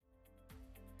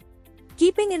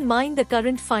Keeping in mind the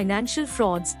current financial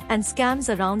frauds and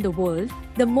scams around the world,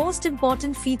 the most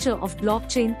important feature of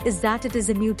blockchain is that it is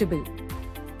immutable.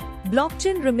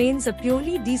 Blockchain remains a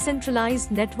purely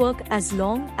decentralized network as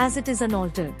long as it is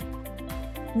unaltered.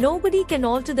 Nobody can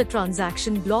alter the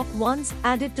transaction block once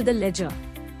added to the ledger.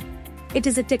 It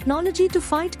is a technology to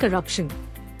fight corruption.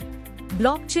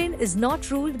 Blockchain is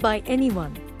not ruled by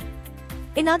anyone.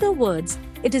 In other words,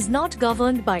 it is not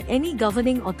governed by any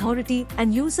governing authority,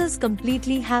 and users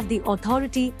completely have the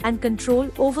authority and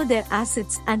control over their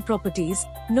assets and properties.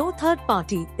 No third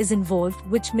party is involved,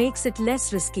 which makes it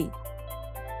less risky.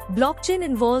 Blockchain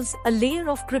involves a layer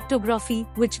of cryptography,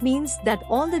 which means that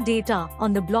all the data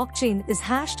on the blockchain is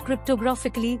hashed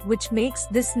cryptographically, which makes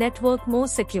this network more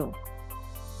secure.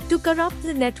 To corrupt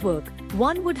the network,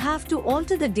 one would have to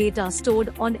alter the data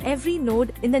stored on every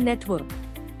node in the network.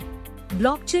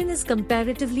 Blockchain is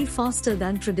comparatively faster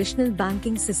than traditional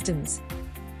banking systems.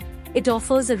 It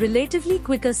offers a relatively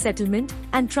quicker settlement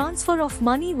and transfer of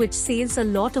money, which saves a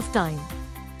lot of time.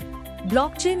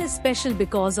 Blockchain is special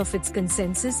because of its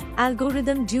consensus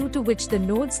algorithm, due to which the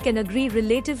nodes can agree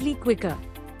relatively quicker.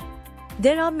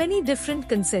 There are many different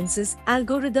consensus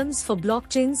algorithms for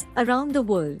blockchains around the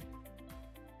world.